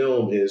of the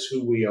film is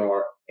Who We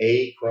Are,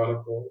 A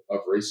Chronicle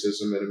of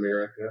Racism in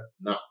America,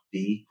 not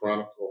The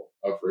Chronicle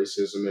of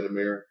Racism in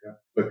America,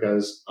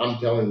 because I'm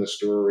telling the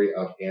story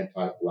of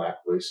anti-Black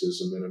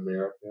racism in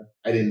America.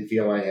 I didn't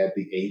feel I had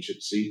the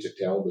agency to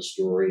tell the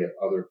story of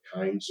other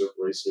kinds of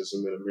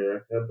racism in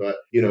America, but,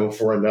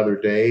 for another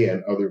day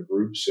and other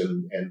groups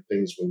and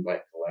things we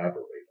might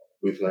collaborate on.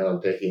 We plan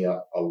on taking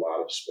up a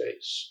lot of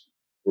space.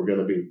 We're going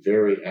to be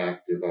very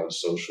active on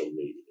social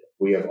media.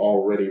 We have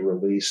already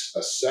released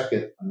a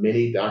second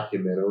mini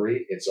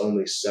documentary. It's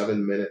only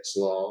 7 minutes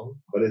long,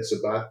 but it's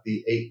about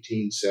the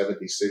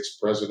 1876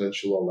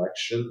 presidential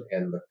election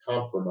and the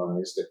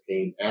compromise that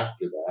came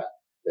after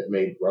that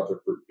made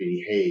Rutherford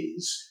B.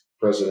 Hayes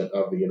president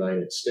of the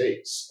United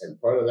States. And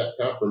part of that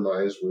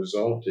compromise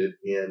resulted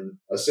in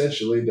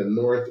essentially the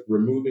North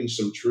removing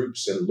some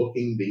troops and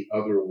looking the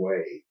other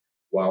way,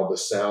 while the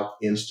South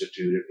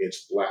instituted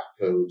its black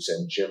codes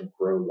and Jim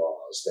Crow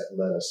laws that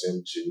led us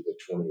into the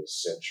 20th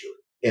century.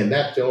 And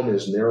that film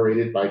is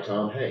narrated by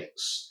Tom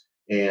Hanks,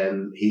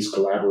 and he's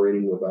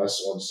collaborating with us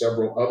on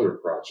several other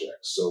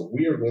projects. So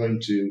we are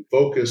going to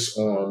focus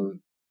on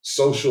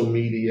social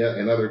media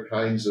and other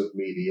kinds of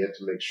media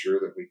to make sure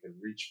that we can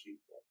reach people.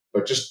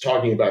 But just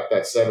talking about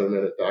that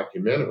 7-minute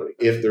documentary,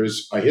 if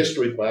there's a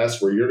history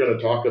class where you're going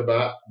to talk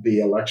about the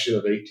election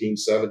of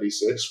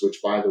 1876,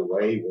 which, by the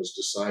way, was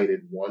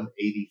decided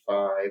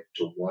 185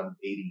 to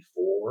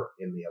 184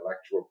 in the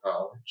Electoral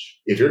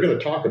College, if you're going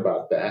to talk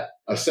about that,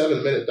 a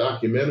 7-minute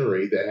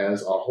documentary that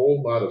has a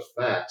whole lot of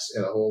facts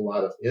and a whole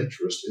lot of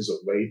interest is a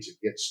way to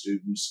get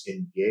students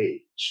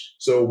engaged.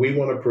 So we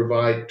want to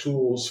provide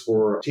tools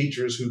for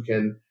teachers who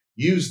can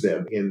use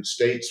them in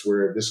states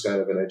where this kind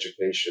of an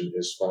education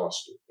is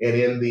fostered. And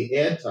in the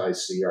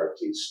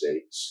anti-CRT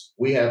states,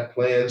 we have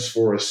plans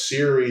for a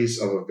series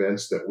of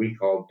events that we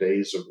call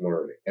Days of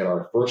Learning. And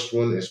our first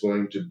one is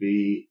going to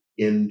be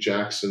in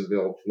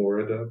Jacksonville,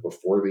 Florida,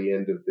 before the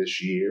end of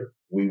this year.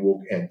 We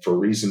will, and for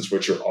reasons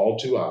which are all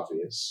too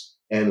obvious,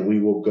 and we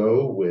will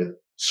go with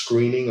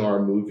screening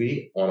our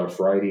movie on a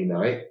Friday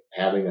night,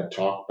 having a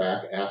talk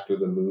back after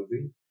the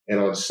movie. And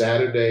on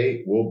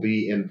Saturday, we'll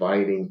be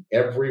inviting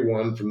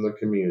everyone from the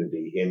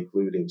community,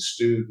 including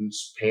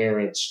students,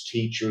 parents,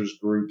 teachers,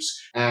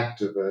 groups,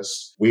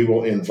 activists. We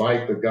will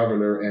invite the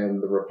governor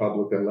and the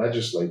Republican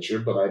legislature,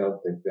 but I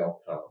don't think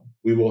they'll come.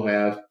 We will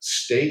have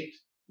state,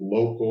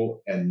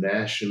 local, and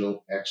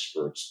national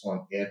experts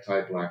on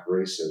anti-Black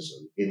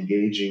racism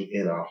engaging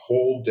in a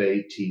whole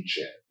day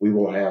teach-in. We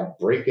will have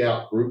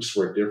breakout groups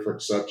where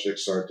different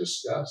subjects are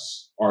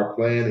discussed. Our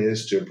plan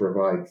is to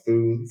provide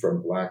food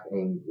from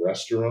Black-owned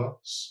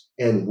restaurants,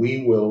 and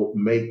we will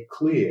make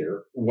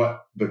clear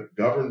what the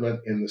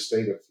government in the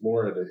state of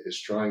Florida is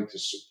trying to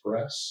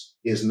suppress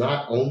is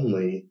not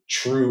only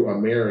true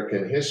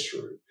American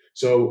history.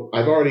 So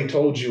I've already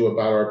told you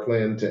about our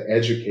plan to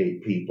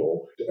educate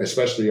people,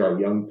 especially our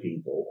young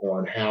people,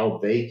 on how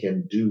they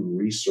can do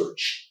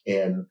research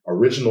and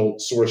original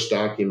source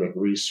document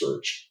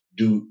research,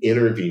 do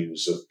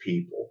interviews of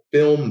people,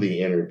 film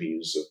the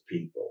interviews of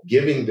people,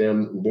 giving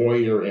them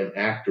lawyer and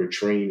actor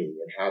training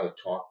and how to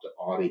talk to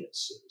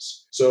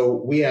audiences.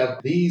 So we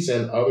have these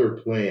and other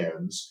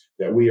plans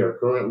that we are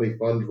currently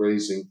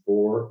fundraising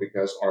for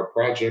because our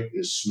project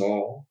is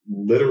small.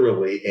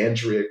 Literally,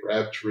 Andrea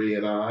Crabtree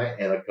and I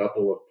and a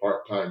couple of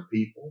part-time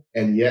people.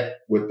 And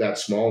yet, with that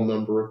small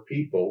number of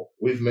people,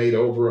 we've made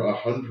over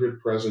 100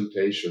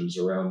 presentations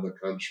around the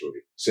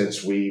country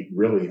since we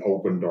really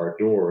opened our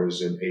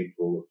doors in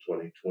April of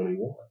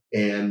 2021.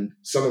 And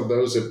some of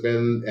those have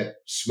been at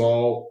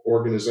small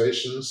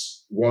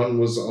organizations. One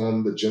was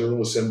on the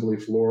General Assembly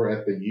floor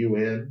at the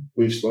UN.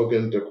 We've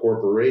spoken to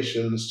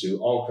corporations, to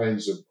all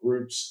kinds of groups,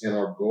 and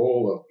our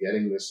goal of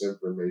getting this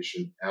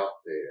information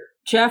out there.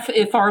 Jeff,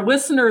 if our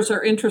listeners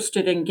are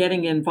interested in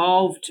getting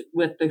involved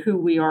with the Who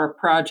We Are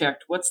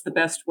project, what's the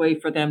best way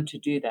for them to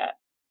do that?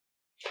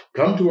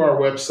 Come to our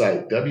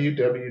website,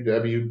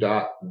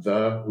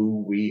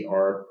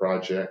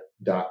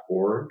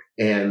 www.thewhoweareproject.org,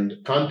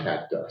 and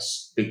contact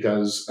us,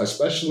 because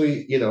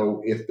especially,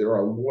 if there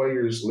are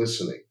lawyers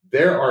listening,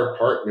 there are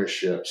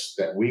partnerships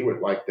that we would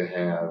like to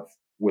have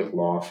with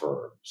law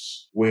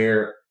firms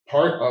where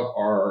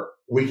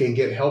we can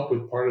get help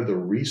with part of the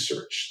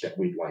research that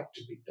we'd like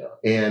to be done.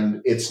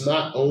 And it's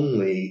not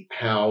only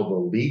how the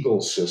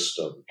legal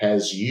system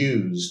has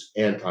used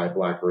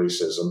anti-Black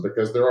racism,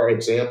 because there are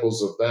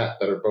examples of that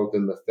are both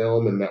in the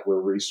film and that we're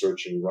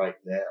researching right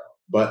now.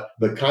 But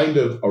the kind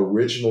of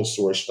original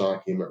source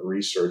document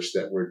research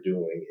that we're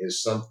doing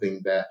is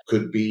something that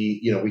could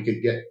be, we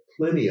could get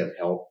plenty of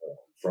help on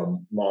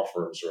from law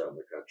firms around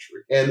the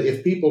country. And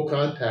if people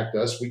contact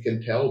us, we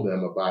can tell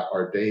them about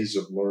our days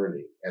of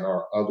learning and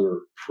our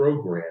other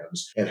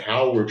programs and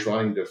how we're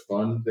trying to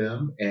fund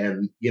them.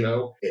 And,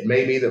 it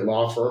may be that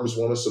law firms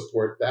want to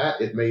support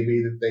that. It may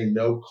be that they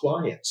know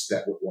clients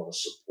that would want to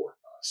support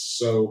us.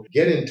 So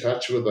get in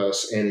touch with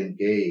us and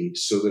engage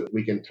so that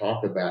we can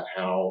talk about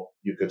how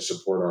you can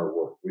support our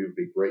work. We would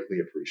be greatly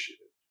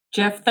appreciative.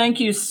 Jeff, thank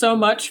you so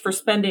much for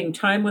spending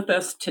time with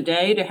us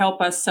today to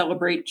help us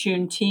celebrate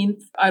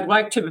Juneteenth. I'd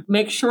like to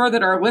make sure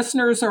that our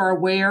listeners are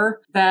aware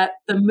that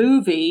the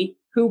movie,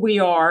 Who We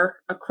Are,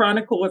 A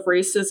Chronicle of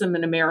Racism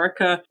in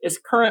America,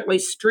 is currently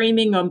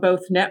streaming on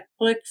both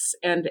Netflix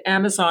and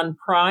Amazon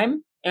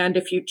Prime. And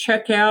if you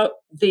check out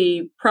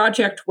the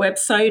project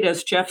website,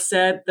 as Jeff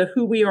said, the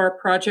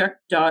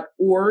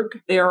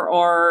whoweareproject.org, there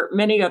are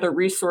many other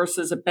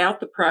resources about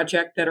the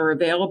project that are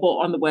available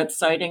on the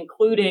website,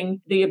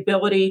 including the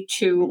ability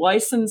to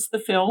license the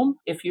film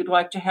if you'd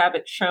like to have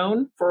it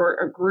shown for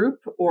a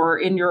group or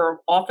in your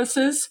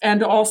offices,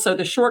 and also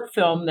the short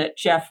film that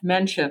Jeff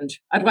mentioned.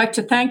 I'd like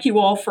to thank you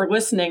all for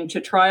listening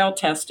to Trial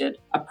Tested,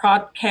 a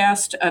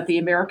podcast of the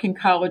American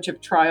College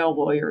of Trial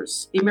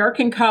Lawyers. The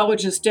American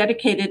College is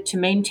dedicated to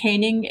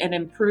maintaining and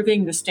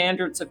improving the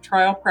standards of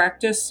trial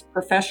practice,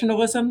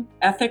 professionalism,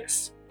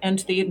 ethics, and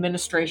the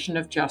administration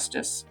of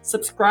justice.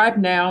 Subscribe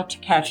now to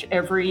catch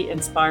every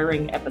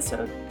inspiring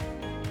episode.